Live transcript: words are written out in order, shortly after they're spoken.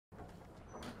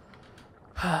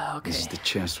Okay. This is the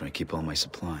chest where I keep all my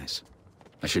supplies.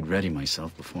 I should ready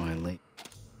myself before I leave.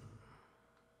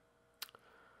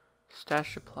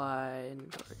 Stash supply,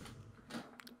 inventory.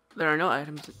 There are no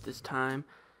items at this time.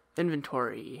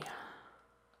 Inventory.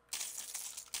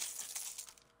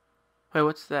 Wait,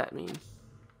 what's that mean?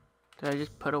 Did I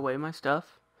just put away my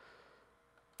stuff?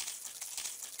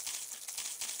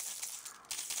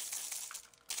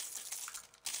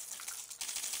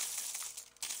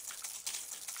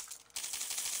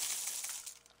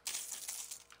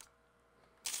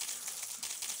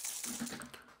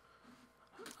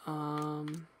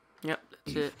 Yep,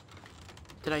 that's it.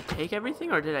 Did I take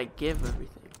everything or did I give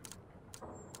everything?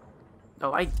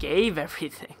 Oh, I gave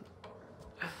everything.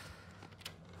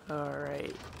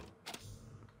 Alright.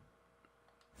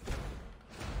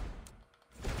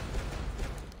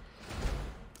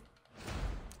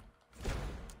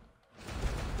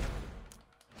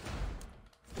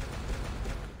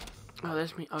 Oh,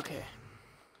 there's me. Okay.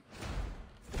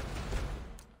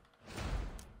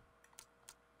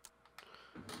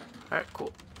 Alright,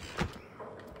 cool.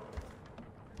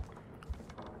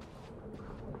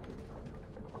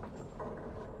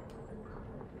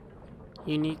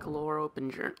 Unique lore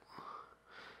open journal.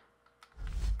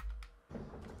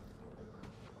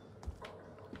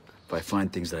 If I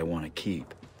find things that I want to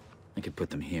keep, I could put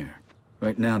them here.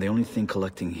 Right now, the only thing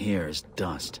collecting here is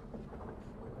dust.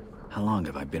 How long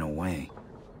have I been away?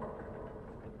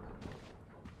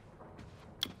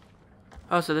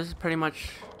 Oh, so this is pretty much...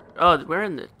 Oh, we're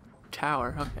in the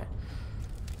tower. Okay.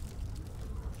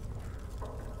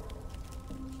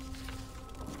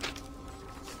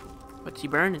 What's he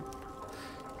burning?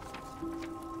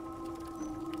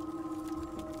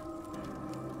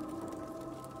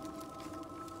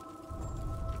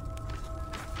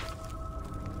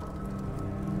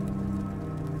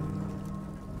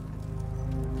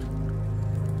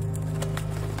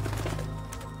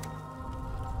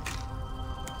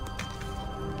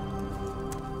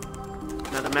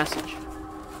 Another message.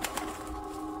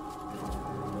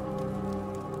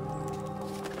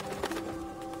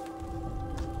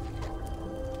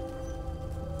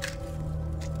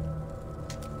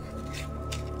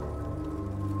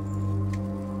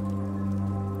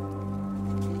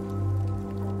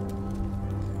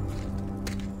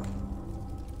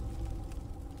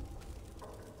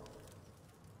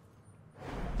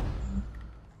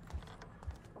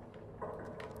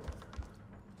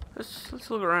 Let's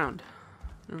look around.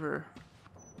 Well,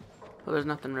 there's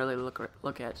nothing really to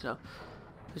look at, so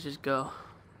let's just go.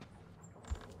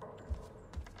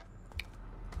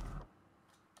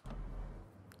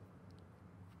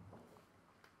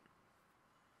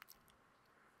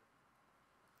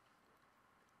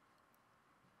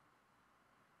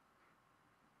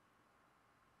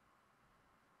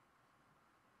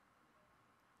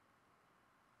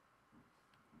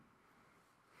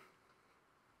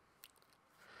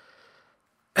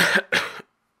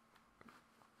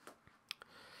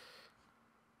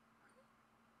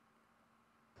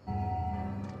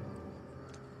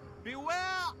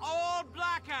 Beware all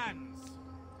black hands.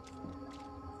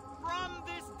 From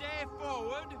this day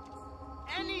forward,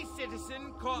 any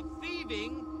citizen caught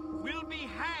thieving will be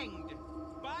hanged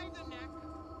by the neck.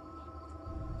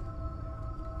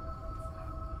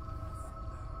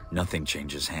 Nothing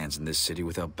changes hands in this city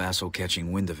without Basso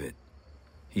catching wind of it.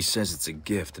 He says it's a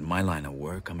gift. In my line of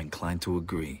work, I'm inclined to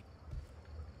agree.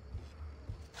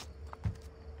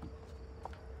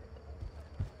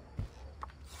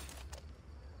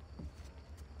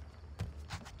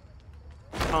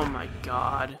 Oh my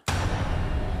god.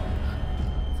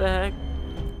 The heck?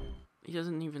 He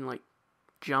doesn't even, like,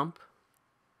 jump.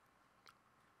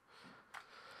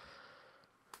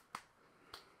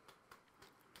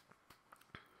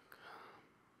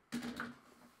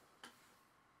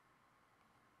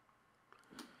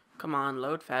 Come on,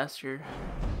 load faster.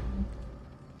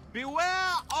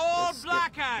 Beware all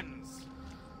black hands.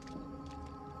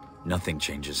 Nothing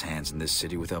changes hands in this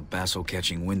city without Basso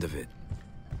catching wind of it.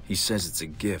 He says it's a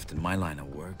gift. In my line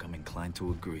of work, I'm inclined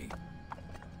to agree.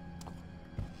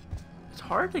 It's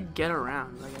hard to get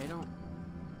around. Like, I don't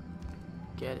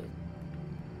get it.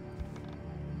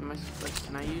 Like,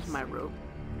 can I use my rope?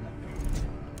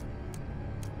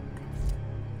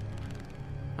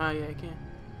 Oh, yeah, I can.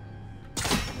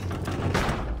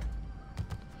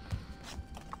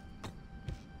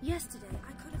 Yesterday,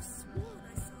 I could have sworn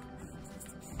I saw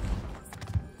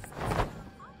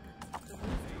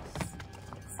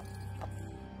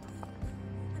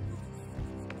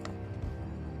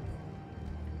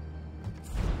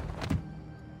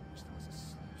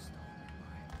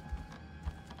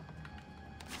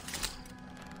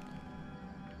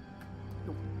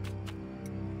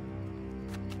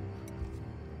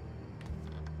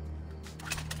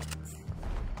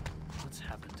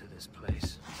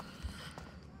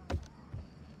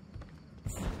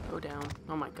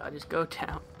Oh my god, just go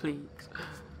down, please.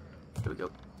 Here we go.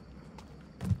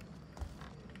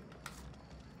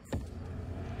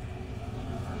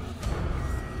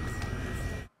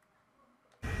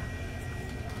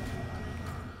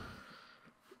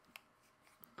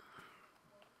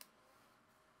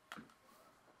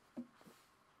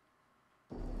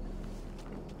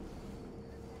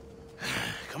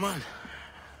 Come on.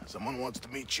 Someone wants to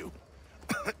meet you.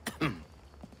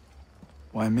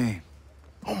 Why me?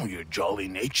 Oh, your jolly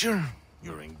nature?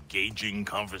 Your engaging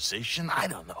conversation? I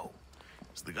don't know.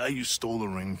 It's the guy you stole the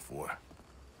ring for.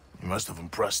 You must have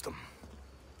impressed him.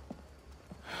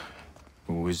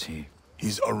 Who is he?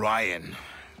 He's Orion.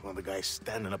 One of the guys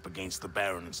standing up against the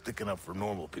Baron and sticking up for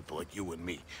normal people like you and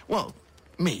me. Well,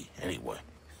 me, anyway.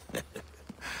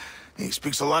 He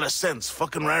speaks a lot of sense.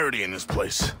 Fucking rarity in this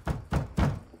place.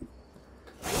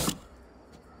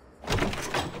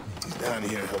 He's down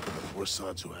here helping the poor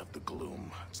sods who have the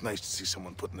gloom. It's nice to see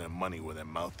someone putting their money where their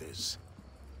mouth is.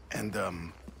 And,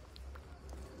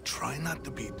 try not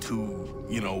to be too,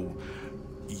 you.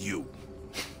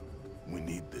 We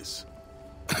need this.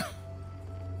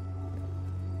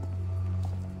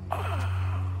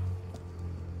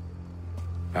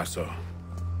 How so?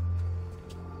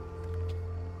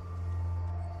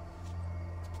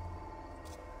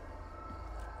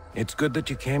 It's good that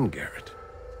you came, Garrett.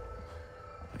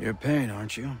 You're paying,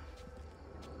 aren't you?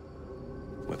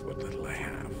 With what little I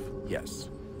have, yes.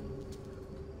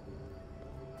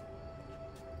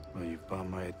 Well, you've bought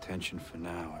my attention for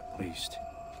now, at least.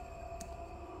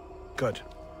 Good.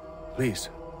 Please.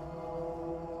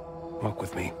 Walk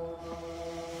with me.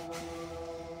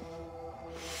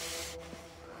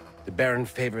 The Baron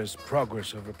favors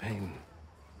progress over pain.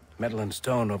 Metal and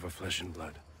stone over flesh and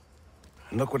blood.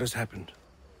 And look what has happened.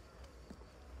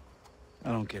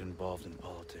 I don't get involved in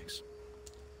politics.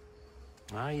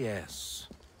 Ah, yes.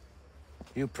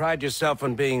 You pride yourself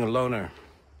on being a loner.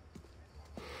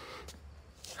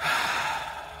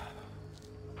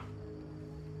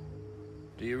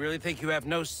 Do you really think you have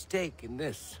no stake in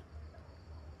this?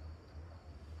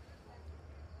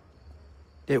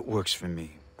 It works for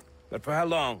me. But for how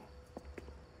long?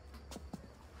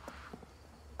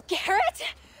 Garrett?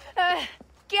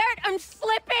 Garrett, I'm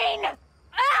slipping!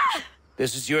 Ah!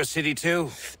 This is your city too?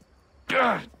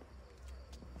 The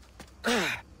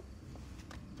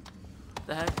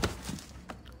heck?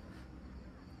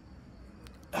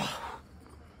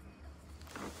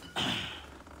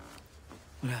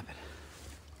 What happened?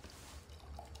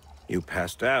 You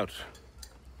passed out.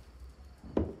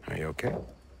 Are you okay?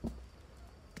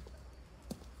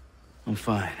 I'm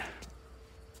fine.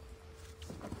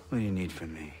 What do you need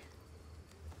from me?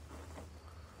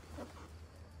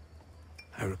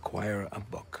 I require a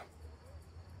book.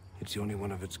 It's the only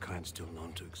one of its kind still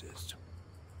known to exist.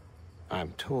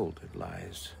 I'm told it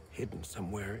lies hidden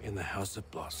somewhere in the House of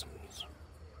Blossoms.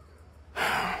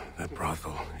 That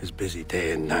brothel is busy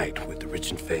day and night with the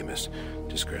rich and famous.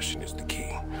 Discretion is the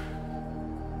key.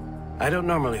 I don't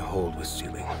normally hold with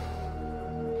stealing,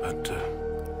 but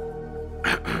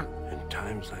in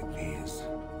times like these...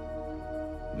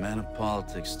 Man of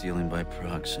politics stealing by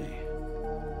proxy.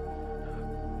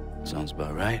 Sounds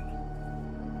about right.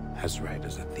 As right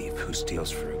as a thief who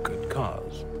steals for a good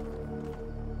cause.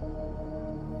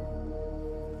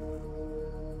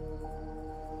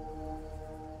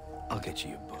 I'll get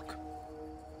you your book.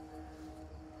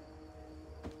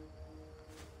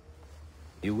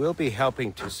 You will be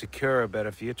helping to secure a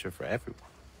better future for everyone.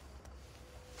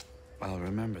 I'll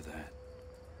remember that.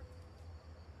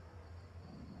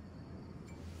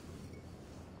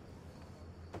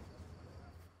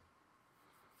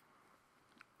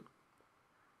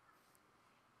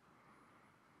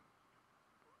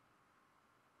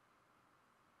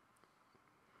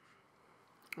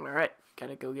 Alright,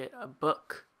 gotta go get a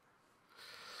book.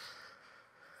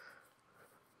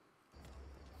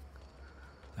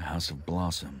 The House of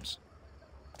Blossoms.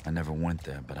 I never went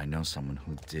there, but I know someone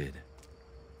who did.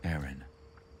 Aaron.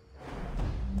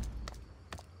 I'm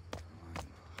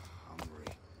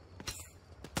hungry.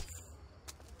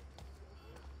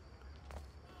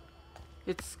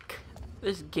 It's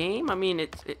this game. I mean,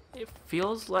 it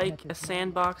feels like a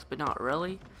sandbox, but not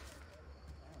really,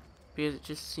 because it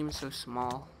just seems so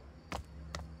small.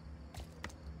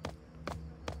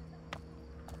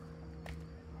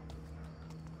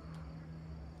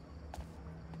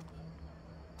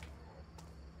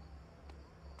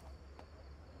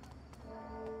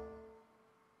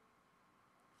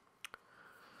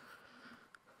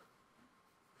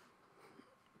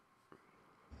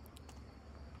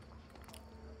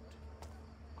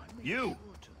 You!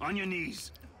 On your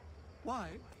knees! Why?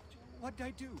 What'd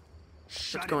I do?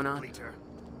 Shut going it, on? Bleater.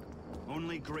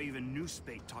 Only Graven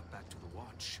Newspate talk back to the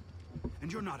Watch.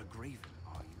 And you're not a Graven,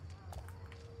 are you?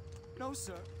 No,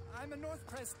 sir. I'm a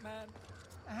Northcrest man.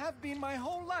 I have been my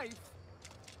whole life.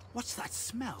 What's that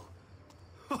smell?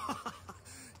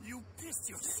 You pissed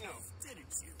yourself,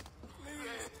 didn't you?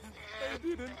 Please, they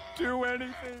didn't do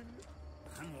anything.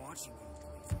 I'm watching you,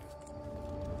 Bleater.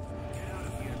 Get out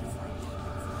of here before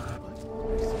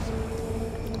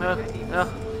I...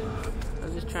 I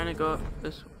was just trying to go up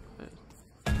this way.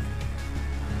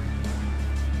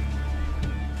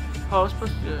 Oh, I was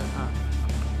supposed to do it, huh?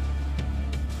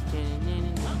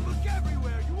 Look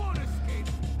everywhere. You won't escape.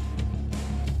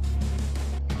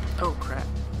 Oh, crap.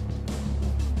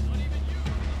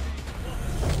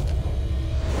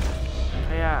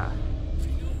 Yeah.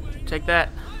 Take that.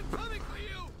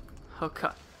 Oh,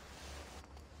 God.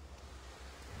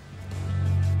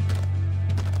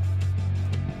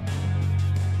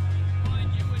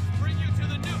 Find you and bring you to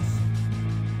the noose.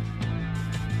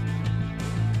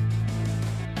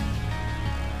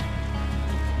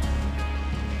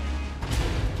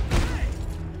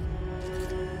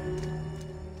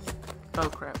 Oh,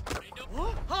 crap.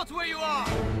 Halt where you are.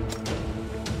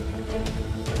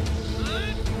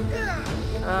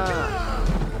 Huh.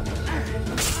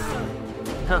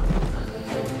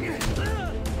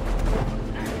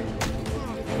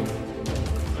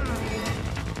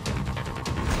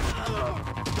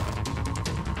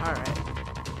 Alright.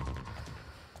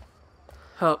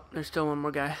 Oh, there's still one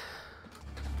more guy.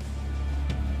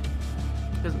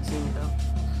 Doesn't see me though.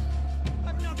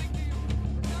 I'm nothing to you.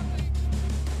 Nothing.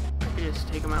 I could just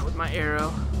take him out with my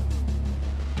arrow.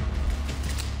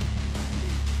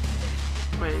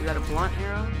 Wait, is that a blunt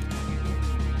arrow?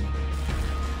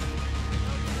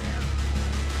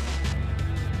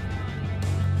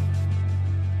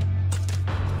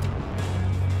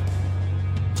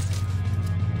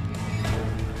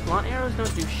 Blunt arrows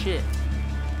don't do shit.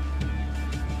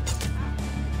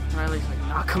 Or at least like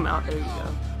knock them out. There you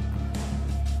go.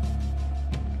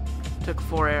 Took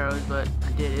 4 arrows, but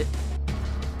I did it.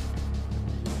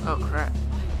 Oh crap.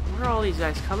 Where are all these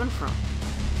guys coming from?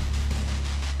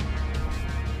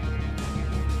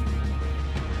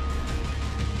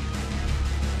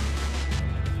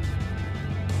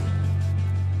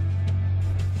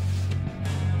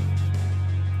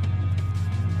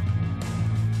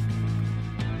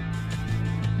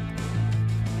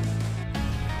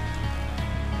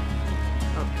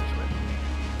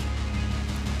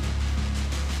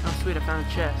 Sweet, I found a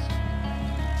chest.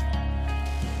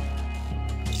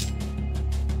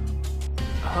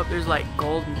 I hope there's like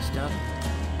gold and stuff.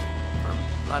 Or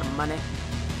a lot of money.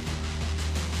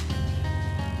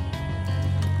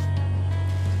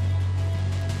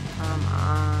 Come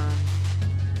on.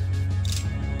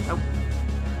 Nope.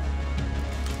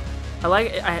 I like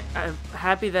it. I'm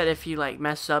happy that if you like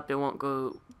mess up, it won't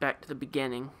go back to the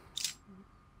beginning.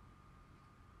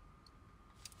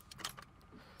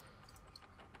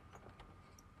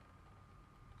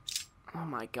 Oh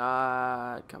my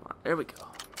god, come on, there we go.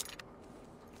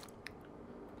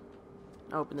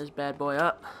 Open this bad boy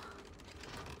up.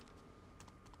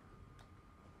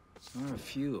 There are a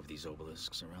few of these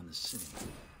obelisks around the city.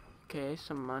 Okay,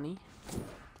 some money.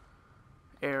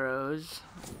 Arrows.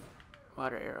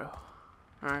 Water arrow.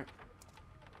 Alright.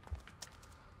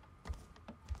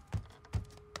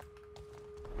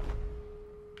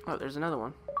 Oh, there's another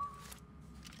one.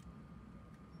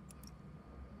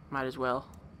 Might as well.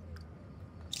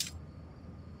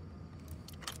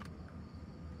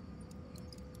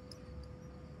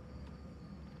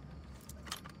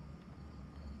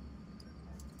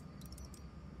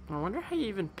 I wonder how you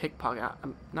even pickpocket.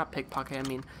 Not pickpocket, I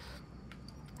mean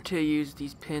to use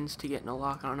these pins to get in a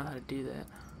lock. I don't know how to do that.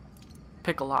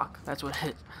 Pick a lock, that's what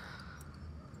it is.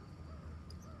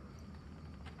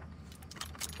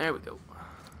 There we go.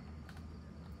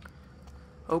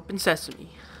 Open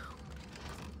sesame.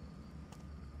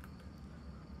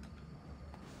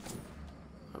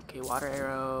 Okay, water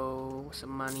arrow, some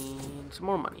money, and some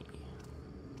more money.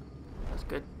 That's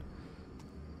good.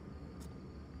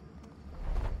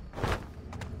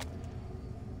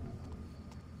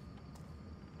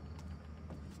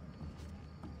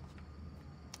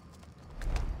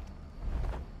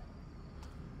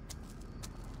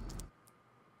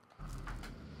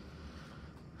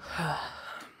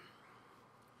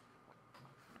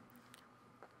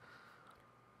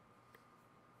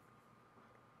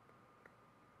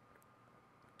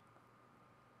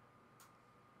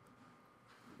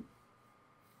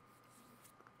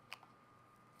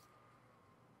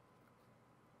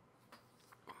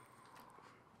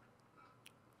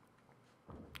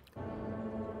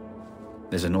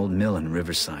 There's an old mill in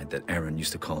Riverside that Aaron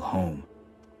used to call home.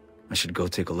 I should go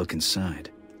take a look inside.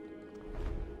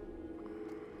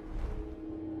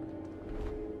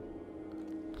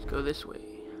 Let's go this way.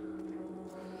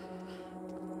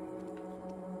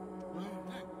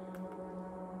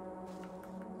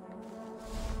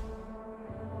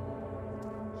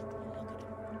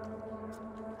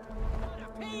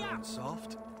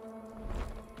 Soft?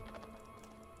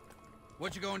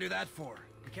 What you gonna do that for?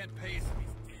 You can't pay us if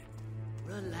he's dead.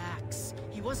 Relax.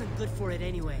 He wasn't good for it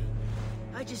anyway.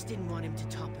 I just didn't want him to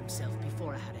top himself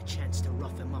before I had a chance to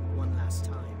rough him up one last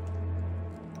time.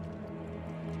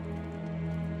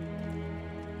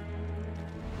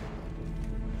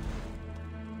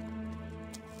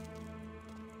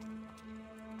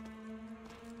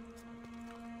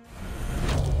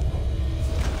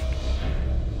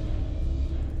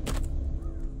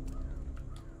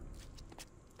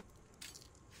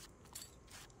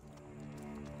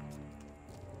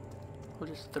 We'll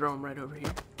just throw him right over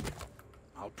here.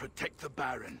 I'll protect the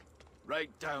Baron, right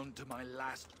down to my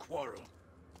last quarrel.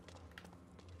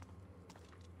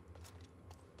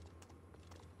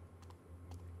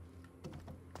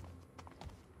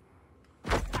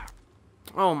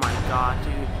 Oh my god,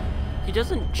 dude. He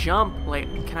doesn't jump. Like,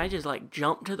 can I just, like,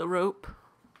 jump to the rope?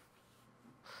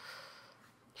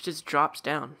 He just drops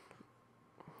down.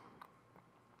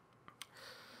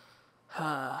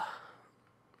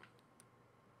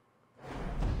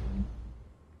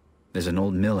 There's an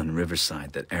old mill in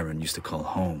Riverside that Aaron used to call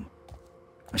home.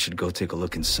 I should go take a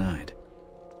look inside.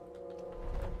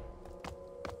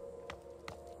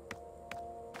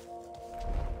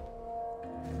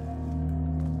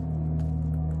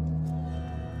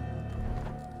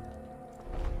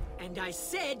 And I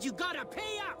said you gotta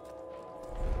pay up!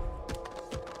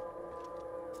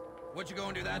 What you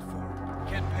gonna do that for?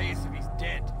 You can't pay us if he's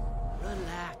dead.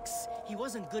 Relax. He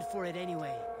wasn't good for it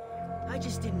anyway. I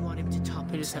just didn't want him to top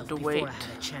We just have himself to before wait. I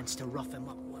had a chance to rough him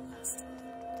up one last time.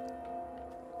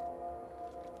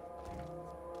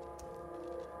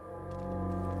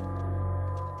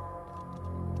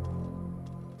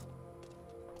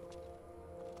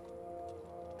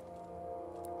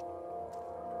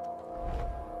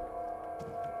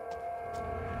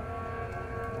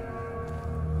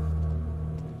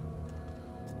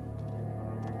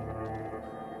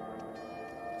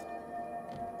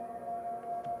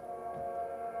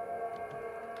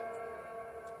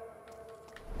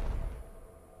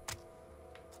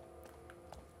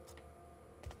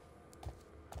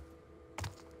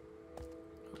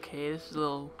 Okay, this is a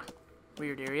little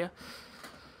weird area.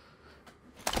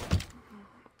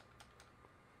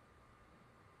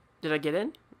 Did I get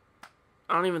in?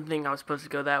 I don't even think I was supposed to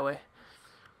go that way.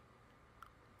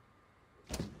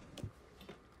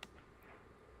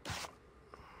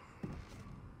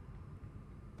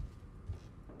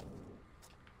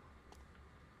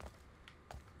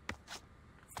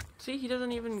 See, he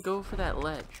doesn't even go for that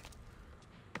ledge.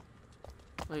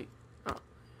 Like, oh.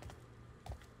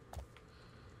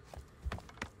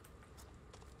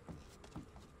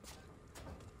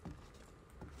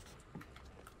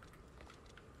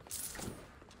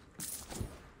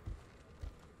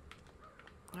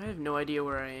 I have no idea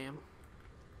where I am.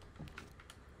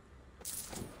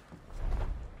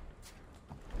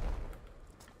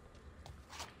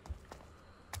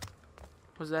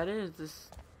 Was that it? Is this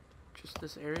just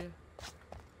this area?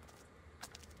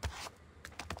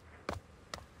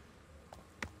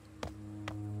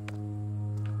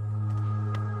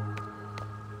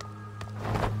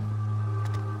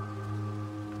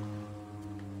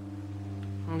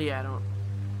 Yeah, I don't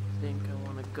think I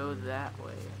want to go that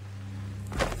way.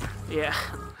 Yeah.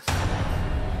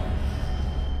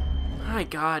 My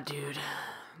god, dude.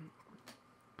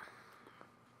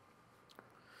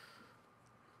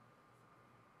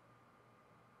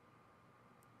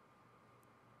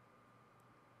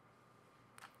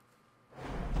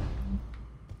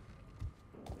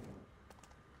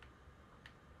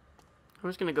 I'm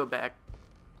just gonna go back.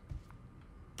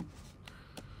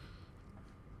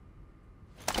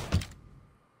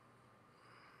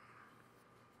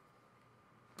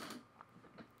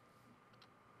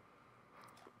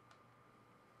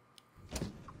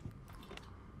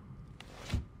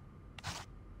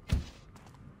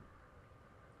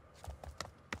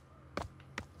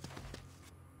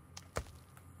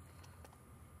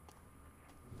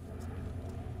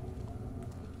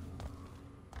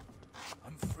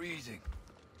 I'm freezing.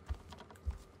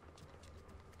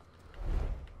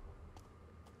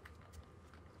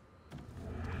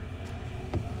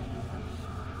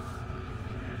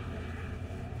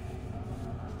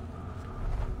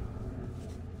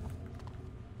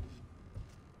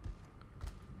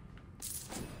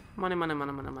 Money, money,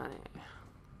 money, money, money.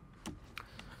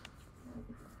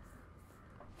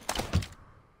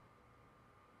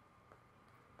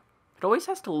 It always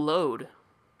has to load.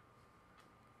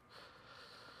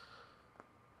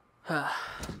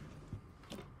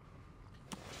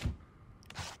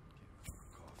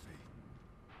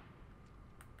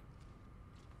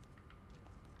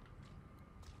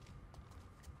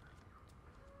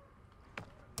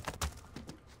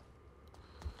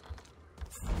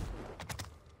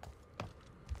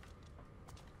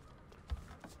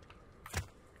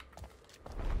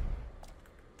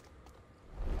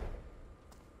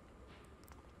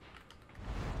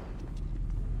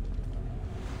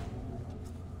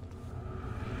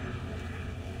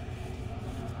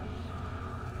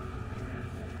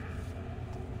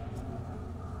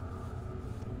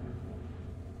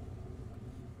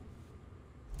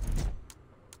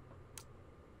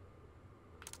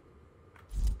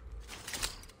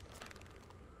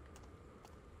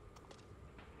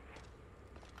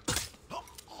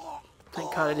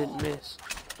 Thank God I didn't miss.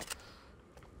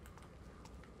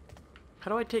 How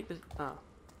do I take this? Oh.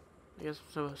 I guess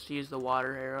I'm supposed to use the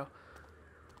water arrow.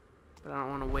 But I don't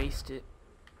want to waste it.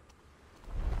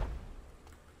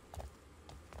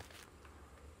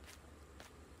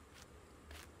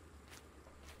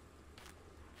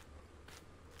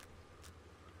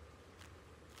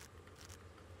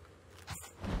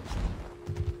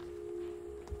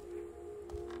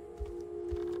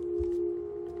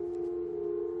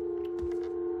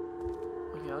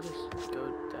 I'll just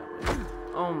go that way.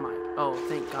 Oh my. Oh,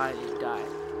 thank God I didn't die.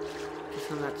 Just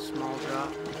from that small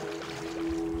drop.